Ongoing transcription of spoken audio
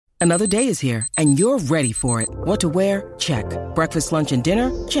Another day is here, and you're ready for it. What to wear? Check. Breakfast, lunch, and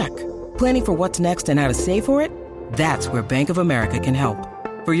dinner? Check. Planning for what's next and how to save for it? That's where Bank of America can help.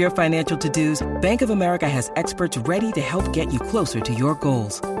 For your financial to-dos, Bank of America has experts ready to help get you closer to your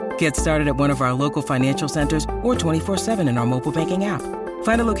goals. Get started at one of our local financial centers or 24/7 in our mobile banking app.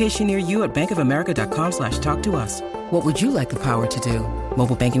 Find a location near you at bankofamerica.com/talktous. What would you like the power to do?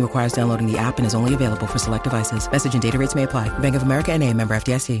 Mobile banking requires downloading the app and is only available for select devices. Message and data rates may apply. Bank of America N.A., member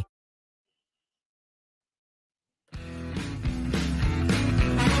FDIC.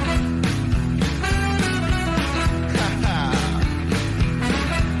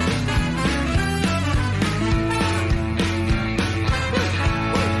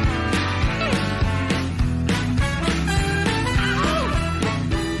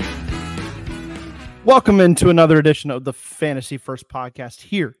 Welcome into another edition of the Fantasy First Podcast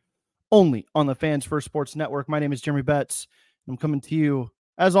here, only on the Fans First Sports Network. My name is Jeremy Betts. I'm coming to you,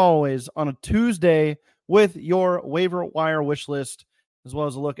 as always, on a Tuesday with your waiver wire wish list, as well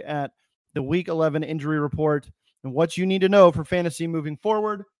as a look at the Week 11 injury report and what you need to know for fantasy moving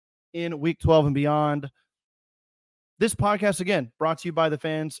forward in Week 12 and beyond. This podcast, again, brought to you by the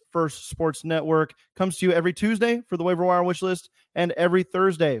Fans First Sports Network, comes to you every Tuesday for the waiver wire wish list and every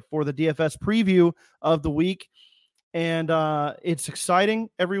Thursday for the DFS preview of the week. And it's exciting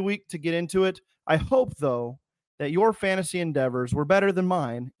every week to get into it. I hope, though, that your fantasy endeavors were better than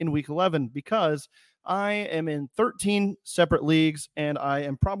mine in Week 11 because I am in 13 separate leagues and I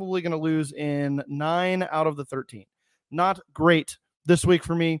am probably going to lose in 9 out of the 13. Not great this week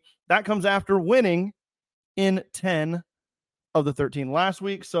for me. That comes after winning in 10 of the 13 last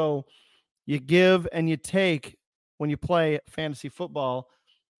week. So you give and you take when you play fantasy football.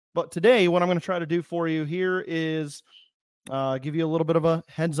 But today, what I'm going to try to do for you here is give you a little bit of a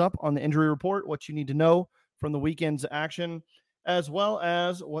heads up on the injury report, what you need to know from the weekend's action, as well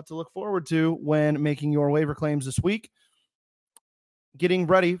as what to look forward to when making your waiver claims this week, getting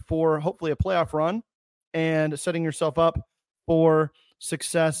ready for hopefully a playoff run and setting yourself up for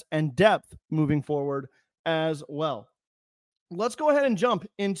success and depth moving forward as well. Let's go ahead and jump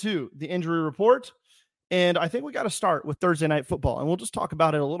into the injury report. And I think we got to start with Thursday Night Football. And we'll just talk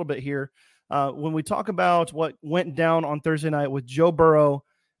about it a little bit here. When we talk about what went down on Thursday night with Joe Burrow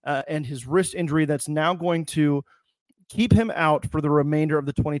and his wrist injury that's now going to keep him out for the remainder of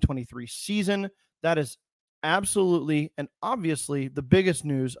the 2023 season, that is absolutely and obviously the biggest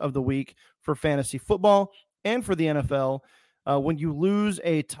news of the week for fantasy football and for the NFL. When you lose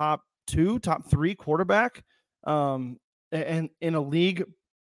a top 3 quarterback, and in a league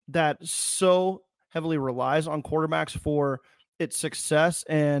that so heavily relies on quarterbacks for its success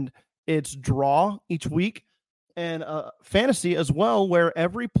and its draw each week, and fantasy as well, where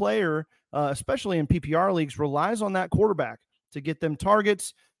every player, especially in PPR leagues, relies on that quarterback to get them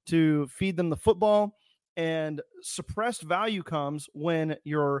targets, to feed them the football, and suppressed value comes when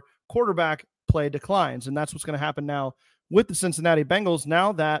your quarterback play declines. And that's what's going to happen now with the Cincinnati Bengals.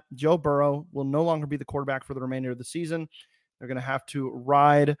 Now that Joe Burrow will no longer be the quarterback for the remainder of the season, they're going to have to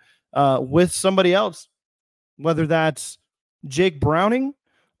ride with somebody else, whether that's Jake Browning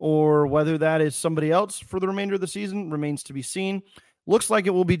or whether that is somebody else for the remainder of the season remains to be seen. Looks like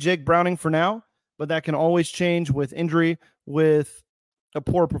it will be Jake Browning for now, but that can always change with injury, with a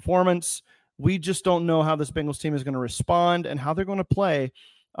poor performance. We just don't know how this Bengals team is going to respond and how they're going to play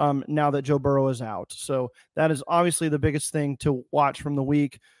now that Joe Burrow is out. So that is obviously the biggest thing to watch from the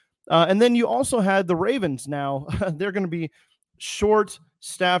week. And then you also had the Ravens now. They're going to be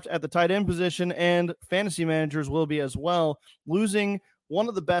short-staffed at the tight end position, and fantasy managers will be as well, losing one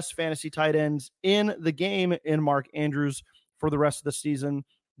of the best fantasy tight ends in the game in Mark Andrews for the rest of the season.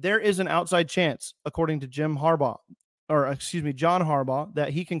 There is an outside chance, according to John Harbaugh, that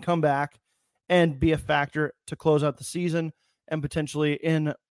he can come back and be a factor to close out the season and potentially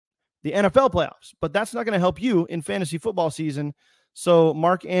in the NFL playoffs. But that's not going to help you in fantasy football season. So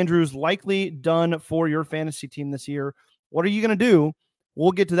Mark Andrews likely done for your fantasy team this year. What are you going to do?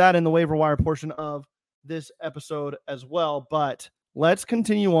 We'll get to that in the waiver wire portion of this episode as well. But let's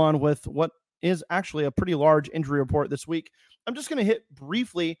continue on with what is actually a pretty large injury report this week. I'm just going to hit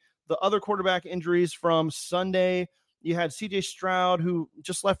briefly the other quarterback injuries from Sunday. You had CJ Stroud, who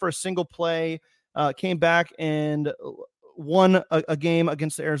just left for a single play, came back and won a game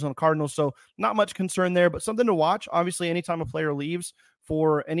against the Arizona Cardinals. So not much concern there, but something to watch. Obviously, anytime a player leaves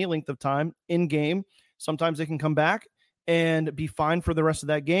for any length of time in game, sometimes they can come back and be fine for the rest of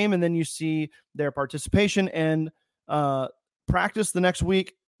that game. And then you see their participation and practice the next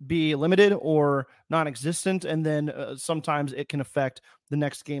week be limited or non-existent. And then sometimes it can affect the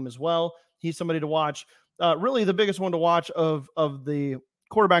next game as well. He's somebody to watch. Really the biggest one to watch of the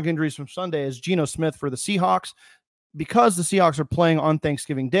quarterback injuries from Sunday is Geno Smith for the Seahawks. Because the Seahawks are playing on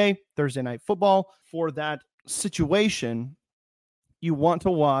Thanksgiving Day, Thursday Night Football, for that situation, you want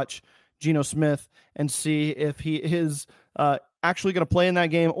to watch Geno Smith and see if he is actually going to play in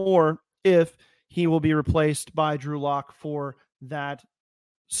that game or if he will be replaced by Drew Lock for that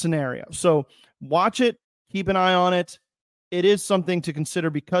scenario. So watch it, keep an eye on it. It is something to consider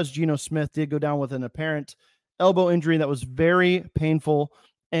because Geno Smith did go down with an apparent elbow injury that was very painful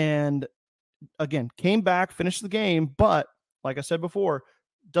and again, came back, finished the game, but like I said before,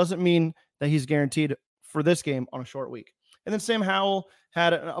 doesn't mean that he's guaranteed for this game on a short week. And then Sam Howell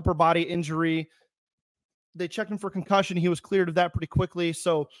had an upper body injury. They checked him for concussion. He was cleared of that pretty quickly.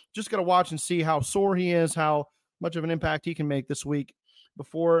 So just got to watch and see how sore he is, how much of an impact he can make this week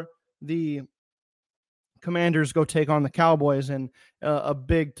before the Commanders go take on the Cowboys in a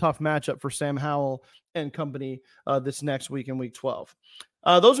big, tough matchup for Sam Howell and company this next week in Week 12.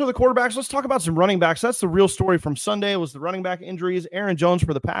 Those are the quarterbacks. Let's talk about some running backs. That's the real story from Sunday. It was the running back injuries. Aaron Jones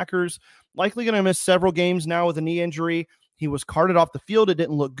for the Packers, likely going to miss several games now with a knee injury. He was carted off the field. It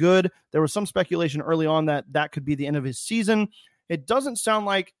didn't look good. There was some speculation early on that could be the end of his season. It doesn't sound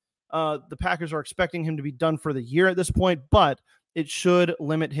like the Packers are expecting him to be done for the year at this point, but it should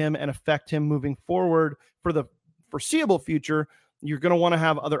limit him and affect him moving forward for the foreseeable future. You're going to want to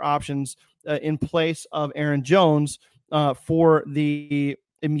have other options in place of Aaron Jones for the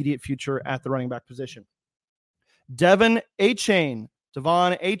immediate future at the running back position. Devon Achane,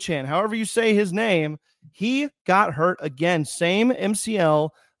 however you say his name, he got hurt again. Same MCL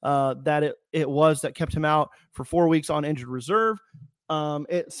that it was that kept him out for 4 weeks on injured reserve.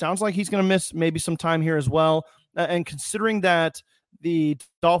 It sounds like he's going to miss maybe some time here as well. And considering that the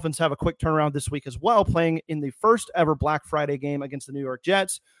Dolphins have a quick turnaround this week as well, playing in the first ever Black Friday game against the New York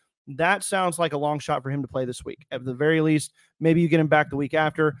Jets, that sounds like a long shot for him to play this week. At the very least, maybe you get him back the week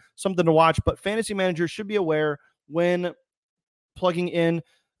after. Something to watch, but fantasy managers should be aware when plugging in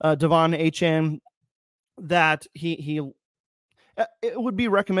Devon Achane that it would be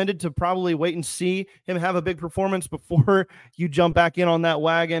recommended to probably wait and see him have a big performance before you jump back in on that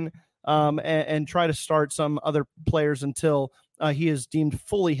wagon and try to start some other players until he is deemed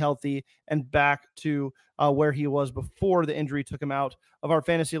fully healthy and back to where he was before the injury took him out of our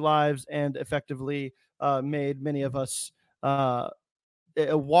fantasy lives and effectively made many of us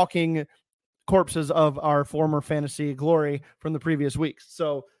walking corpses of our former fantasy glory from the previous weeks.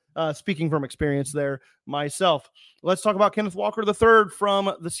 So speaking from experience there myself, let's talk about Kenneth Walker III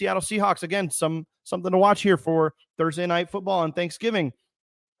from the Seattle Seahawks. Again, something to watch here for Thursday Night Football on Thanksgiving.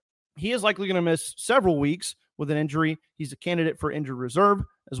 He is likely going to miss several weeks with an injury. He's a candidate for injured reserve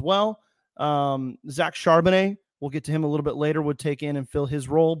as well. Zach Charbonnet, we'll get to him a little bit later, would take in and fill his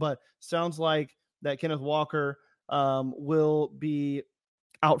role, but sounds like that Kenneth Walker will be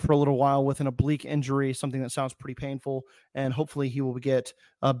out for a little while with an oblique injury, something that sounds pretty painful, and hopefully he will get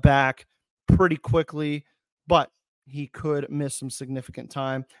back pretty quickly, but he could miss some significant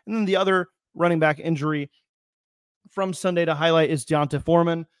time. And then the other running back injury from Sunday to highlight is Deonta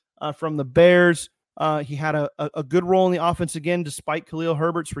Foreman from the Bears. He had a good role in the offense again, despite Khalil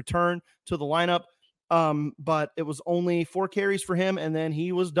Herbert's return to the lineup. But it was only 4 carries for him, and then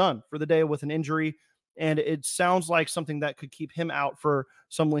he was done for the day with an injury. And it sounds like something that could keep him out for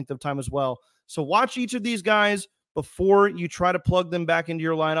some length of time as well. So watch each of these guys before you try to plug them back into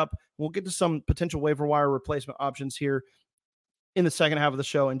your lineup. We'll get to some potential waiver wire replacement options here in the second half of the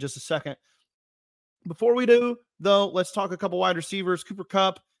show in just a second. Before we do, though, let's talk a couple wide receivers. Cooper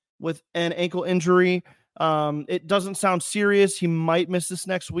Kupp with an ankle injury. It doesn't sound serious. He might miss this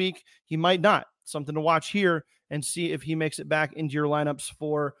next week. He might not. Something to watch here and see if he makes it back into your lineups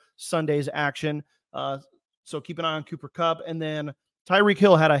for Sunday's action. So keep an eye on Cooper Kupp. And then Tyreek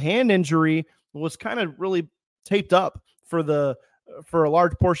Hill had a hand injury, was kind of really taped up for a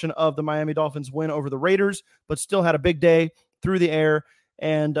large portion of the Miami Dolphins win over the Raiders, but still had a big day through the air,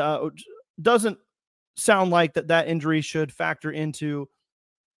 and doesn't sound like that injury should factor into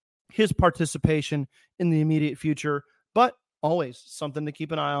his participation in the immediate future, but always something to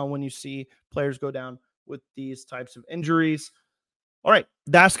keep an eye on when you see players go down with these types of injuries. All right,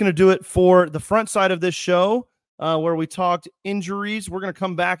 that's going to do it for the front side of this show where we talked injuries. We're going to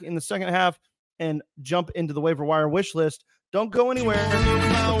come back in the second half and jump into the waiver wire wish list. Don't go anywhere.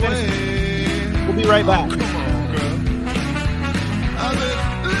 We'll be right back.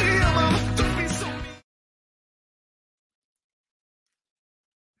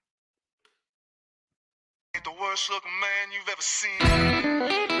 The worst looking man you've ever seen.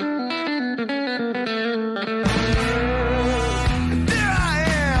 There I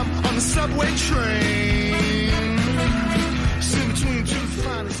am on the subway train, sitting between two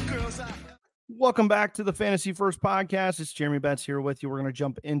Welcome back to the Fantasy First Podcast. It's Jeremy Betts here with you. We're going to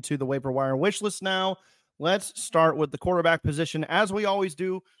jump into the waiver wire wish list now. Let's start with the quarterback position, as we always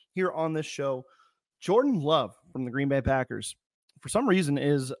do here on this show. Jordan Love from the Green Bay Packers, for some reason,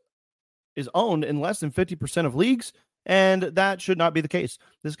 is owned in less than 50% of leagues, and that should not be the case.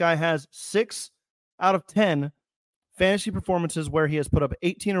 This guy has 6 out of 10 fantasy performances where he has put up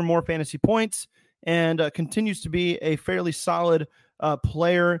 18 or more fantasy points and continues to be a fairly solid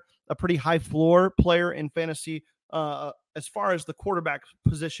player, a pretty high floor player in fantasy. As far as the quarterback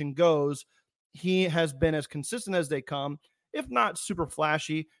position goes, he has been as consistent as they come, if not super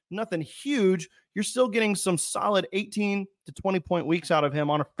flashy, nothing huge. You're still getting some solid 18 to 20 point weeks out of him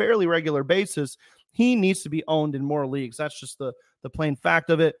on a fairly regular basis. He needs to be owned in more leagues. That's just the plain fact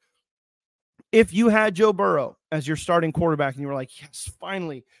of it. If you had Joe Burrow as your starting quarterback and you were like, yes,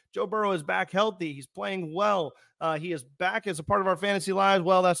 finally, Joe Burrow is back healthy. He's playing well. He is back as a part of our fantasy lives.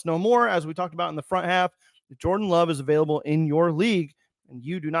 Well, that's no more. As we talked about in the front half, Jordan Love is available in your league and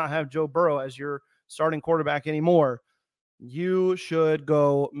you do not have Joe Burrow as your starting quarterback anymore, you should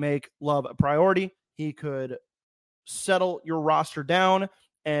go make Love a priority. He could settle your roster down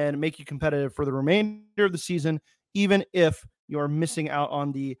and make you competitive for the remainder of the season, even if you're missing out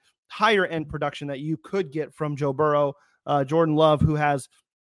on the higher end production that you could get from Joe Burrow. Jordan Love, who has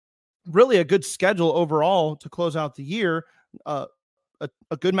really a good schedule overall to close out the year, a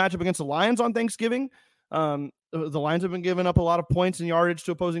good matchup against the Lions on Thanksgiving. The Lions have been giving up a lot of points and yardage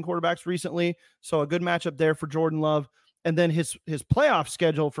to opposing quarterbacks recently, so a good matchup there for Jordan Love. And then his playoff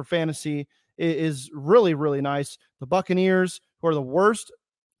schedule for fantasy is really, really nice. The Buccaneers, who are the worst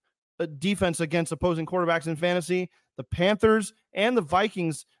defense against opposing quarterbacks in fantasy, the Panthers and the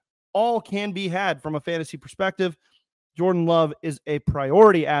Vikings all can be had from a fantasy perspective. Jordan Love is a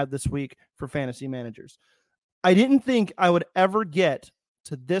priority add this week for fantasy managers. I didn't think I would ever get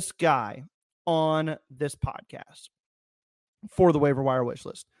to this guy on this podcast for the waiver wire wish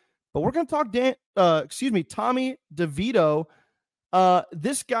list, but we're going to talk Tommy DeVito.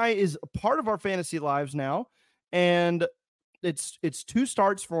 This guy is a part of our fantasy lives now, and it's 2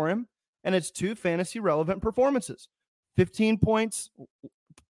 starts for him, and it's 2 fantasy relevant performances. 15 points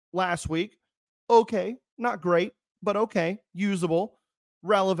last week. Okay, not great, but okay, usable,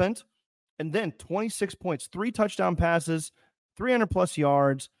 relevant. And then 26 points, 3 touchdown passes, 300 plus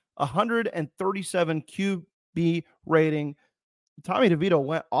yards, 137 QB rating. Tommy DeVito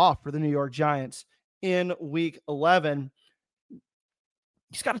went off for the New York Giants in week 11.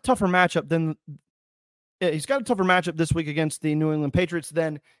 He's got a tougher matchup this week against the New England Patriots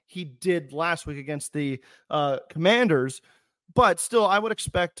than he did last week against the Commanders. But still, I would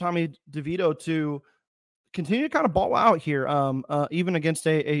expect Tommy DeVito to continue to kind of ball out here, even against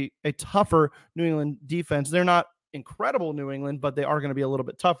a tougher New England defense. They're not incredible New England, but they are going to be a little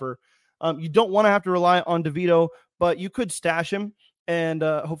bit tougher. You don't want to have to rely on DeVito, but you could stash him, and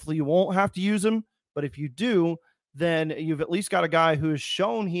hopefully you won't have to use him. But if you do, then you've at least got a guy who has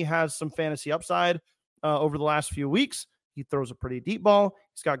shown he has some fantasy upside over the last few weeks. He throws a pretty deep ball.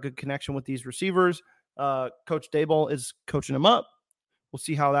 He's got good connection with these receivers. Coach Daboll is coaching him up. We'll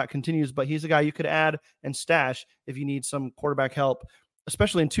see how that continues, but he's a guy you could add and stash if you need some quarterback help,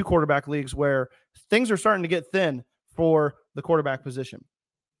 especially in 2 quarterback leagues where things are starting to get thin for the quarterback position.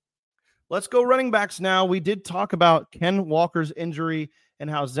 Let's go running backs now. We did talk about Ken Walker's injury and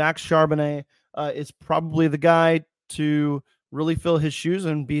how Zach Charbonnet is probably the guy to really fill his shoes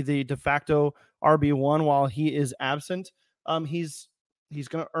and be the de facto RB1 while he is absent. He's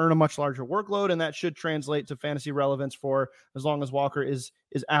going to earn a much larger workload, and that should translate to fantasy relevance for as long as Walker is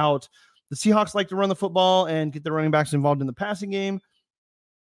out. The Seahawks like to run the football and get the running backs involved in the passing game.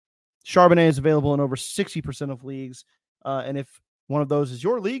 Charbonnet is available in over 60% of leagues, and if one of those is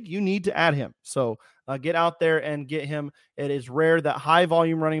your league, you need to add him. So get out there and get him. It is rare that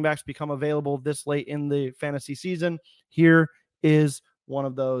high-volume running backs become available this late in the fantasy season. Here is one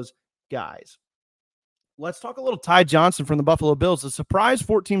of those guys. Let's talk a little Ty Johnson from the Buffalo Bills. A surprise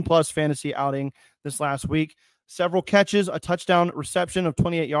 14-plus fantasy outing this last week. Several catches, a touchdown reception of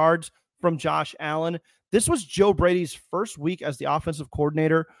 28 yards from Josh Allen. This was Joe Brady's first week as the offensive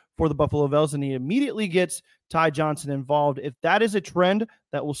coordinator for the Buffalo Bills, and he immediately gets Ty Johnson involved. If that is a trend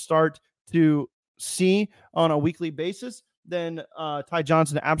that we'll start to see on a weekly basis, then Ty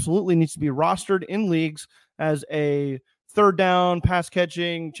Johnson absolutely needs to be rostered in leagues as a third down, pass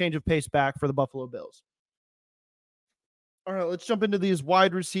catching, change of pace back for the Buffalo Bills. All right, let's jump into these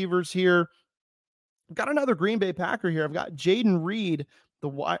wide receivers here. I've got another Green Bay Packer here. I've got Jaden Reed,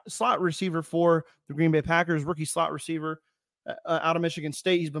 the slot receiver for the Green Bay Packers, rookie slot receiver out of Michigan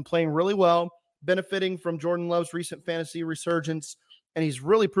State. He's been playing really well, benefiting from Jordan Love's recent fantasy resurgence. and he's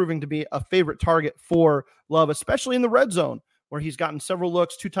really proving to be a favorite target for Love, especially in the red zone, where he's gotten several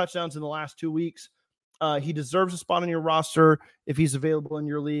looks, 2 touchdowns in the last 2 weeks. He deserves a spot on your roster if he's available in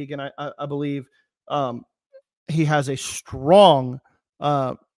your league, and I believe he has a strong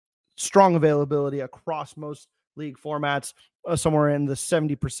availability across most league formats, somewhere in the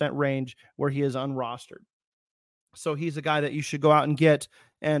 70% range where he is unrostered. So he's a guy that you should go out and get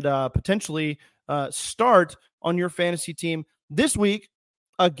and potentially start on your fantasy team this week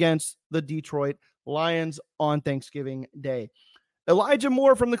against the Detroit Lions on Thanksgiving Day. Elijah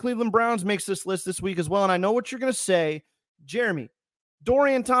Moore from the Cleveland Browns makes this list this week as well. And I know what you're going to say, Jeremy.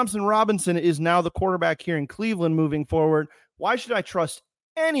 Dorian Thompson-Robinson is now the quarterback here in Cleveland moving forward. Why should I trust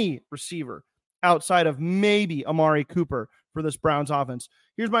any receiver outside of maybe Amari Cooper for this Browns offense?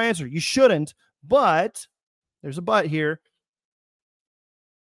 Here's my answer. You shouldn't, but there's a but here.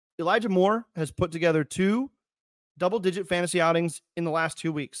 Elijah Moore has put together 2 double-digit fantasy outings in the last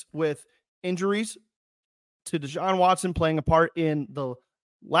 2 weeks, with injuries to Deshaun Watson playing a part in the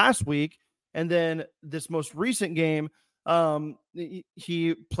last week. And then this most recent game,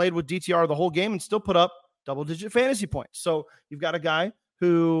 he played with DTR the whole game and still put up double-digit fantasy points. So you've got a guy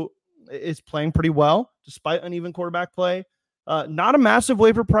who is playing pretty well despite uneven quarterback play. Not a massive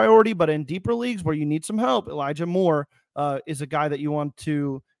waiver priority, but in deeper leagues where you need some help, Elijah Moore is a guy that you want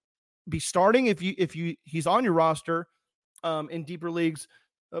to be starting if he's on your roster in deeper leagues,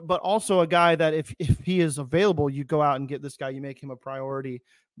 but also a guy that if he is available, you go out and get this guy. You make him a priority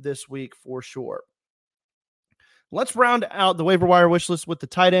this week for sure. Let's round out the waiver wire wish list with the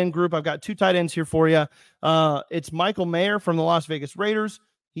tight end group. I've got 2 tight ends here for you. It's Michael Mayer from the Las Vegas Raiders.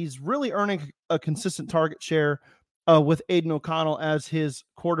 He's really earning a consistent target share with Aiden O'Connell as his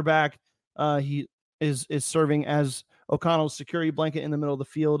quarterback. He is serving as O'Connell's security blanket in the middle of the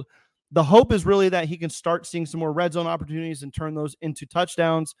field. The hope is really that he can start seeing some more red zone opportunities and turn those into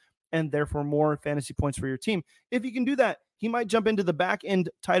touchdowns and therefore more fantasy points for your team. If he can do that, he might jump into the back end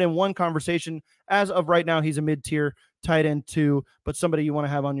tight end 1 conversation. As of right now, he's a mid-tier tight end 2, but somebody you want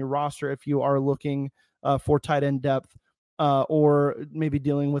to have on your roster if you are looking for tight end depth or maybe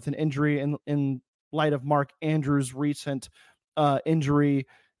dealing with an injury in light of Mark Andrews' recent injury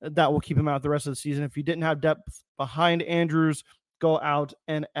that will keep him out the rest of the season. If you didn't have depth behind Andrews, go out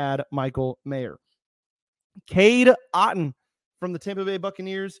and add Michael Mayer. Cade Otton from the Tampa Bay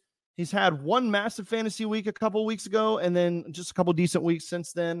Buccaneers. He's had 1 massive fantasy week a couple weeks ago and then just a couple decent weeks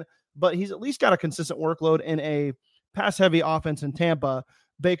since then, but he's at least got a consistent workload in a pass-heavy offense in Tampa.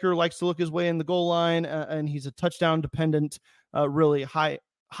 Baker likes to look his way in the goal line, and he's a touchdown-dependent, really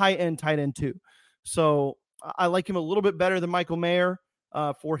high-end tight end too. So I like him a little bit better than Michael Mayer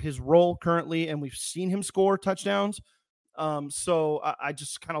for his role currently, and we've seen him score touchdowns. So I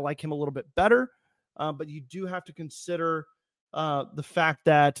just kind of like him a little bit better. But you do have to consider the fact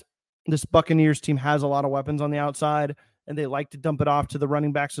that this Buccaneers team has a lot of weapons on the outside, and they like to dump it off to the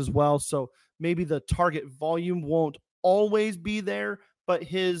running backs as well. So maybe the target volume won't always be there, but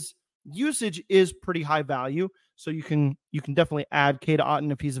his usage is pretty high value. So you can definitely add Cade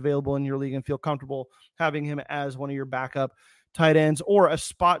Otton if he's available in your league and feel comfortable having him as one of your backup tight ends or a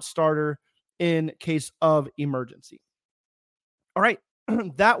spot starter in case of emergency. All right,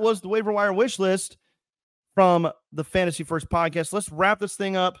 that was the waiver wire wish list from the Fantasy First podcast. Let's wrap this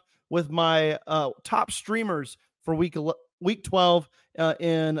thing up with my top streamers for week 12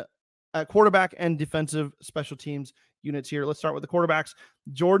 in quarterback and defensive special teams units here. Let's start with the quarterbacks.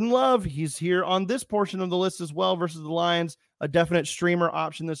 Jordan Love, he's here on this portion of the list as well versus the Lions, a definite streamer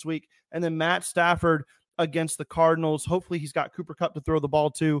option this week. And then Matt Stafford against the Cardinals. Hopefully he's got Cooper Kupp to throw the ball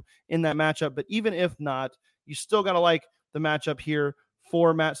to in that matchup. But even if not, you still got to like the matchup here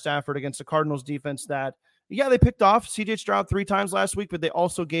for Matt Stafford against the Cardinals defense that, yeah, they picked off CJ Stroud 3 times last week, but they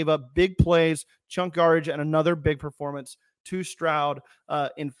also gave up big plays, chunk yardage, and another big performance to Stroud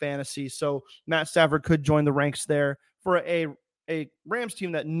in fantasy. So Matt Stafford could join the ranks there for a Rams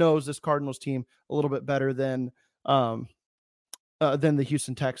team that knows this Cardinals team a little bit better than the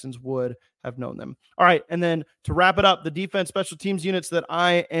Houston Texans would have known them. All right, and then to wrap it up, the defense special teams units that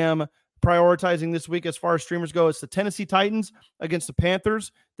I am prioritizing this week as far as streamers go, it's the Tennessee Titans against the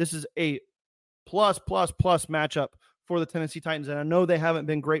Panthers. This is a plus matchup for the Tennessee Titans. And I know they haven't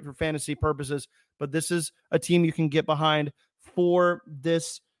been great for fantasy purposes, but this is a team you can get behind for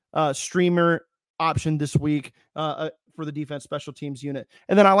this streamer option this week for the defense special teams unit.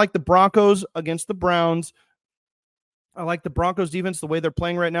 And then I like the Broncos against the Browns. I like the Broncos defense, the way they're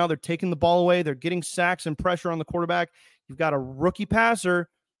playing right now. They're taking the ball away. They're getting sacks and pressure on the quarterback. You've got a rookie passer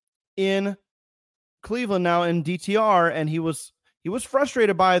in Cleveland now in DTR, and he was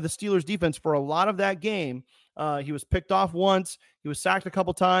frustrated by the Steelers defense for a lot of that game. He was picked off once. He was sacked a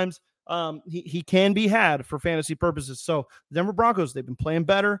couple times. He can be had for fantasy purposes. So the Denver Broncos, they've been playing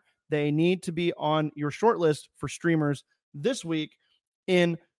better. They need to be on your short list for streamers this week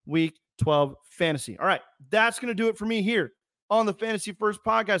in Week 12 fantasy. All right, that's going to do it for me here on the Fantasy First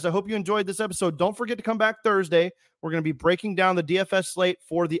podcast. I hope you enjoyed this episode. Don't forget to come back Thursday. We're going to be breaking down the DFS slate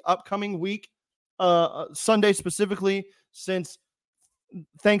for the upcoming week, Sunday specifically, since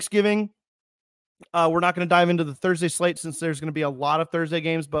Thanksgiving. We're not going to dive into the Thursday slate since there's going to be a lot of Thursday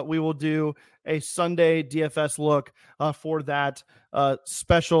games, but we will do a Sunday DFS look for that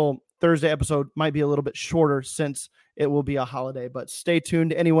special Thursday episode. Might be a little bit shorter since it will be a holiday, but stay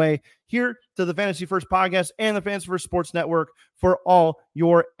tuned anyway here to the Fantasy First podcast and the Fantasy First Sports Network for all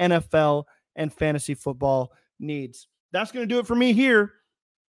your NFL and fantasy football needs. That's going to do it for me here.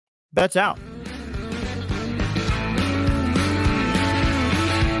 Bets out.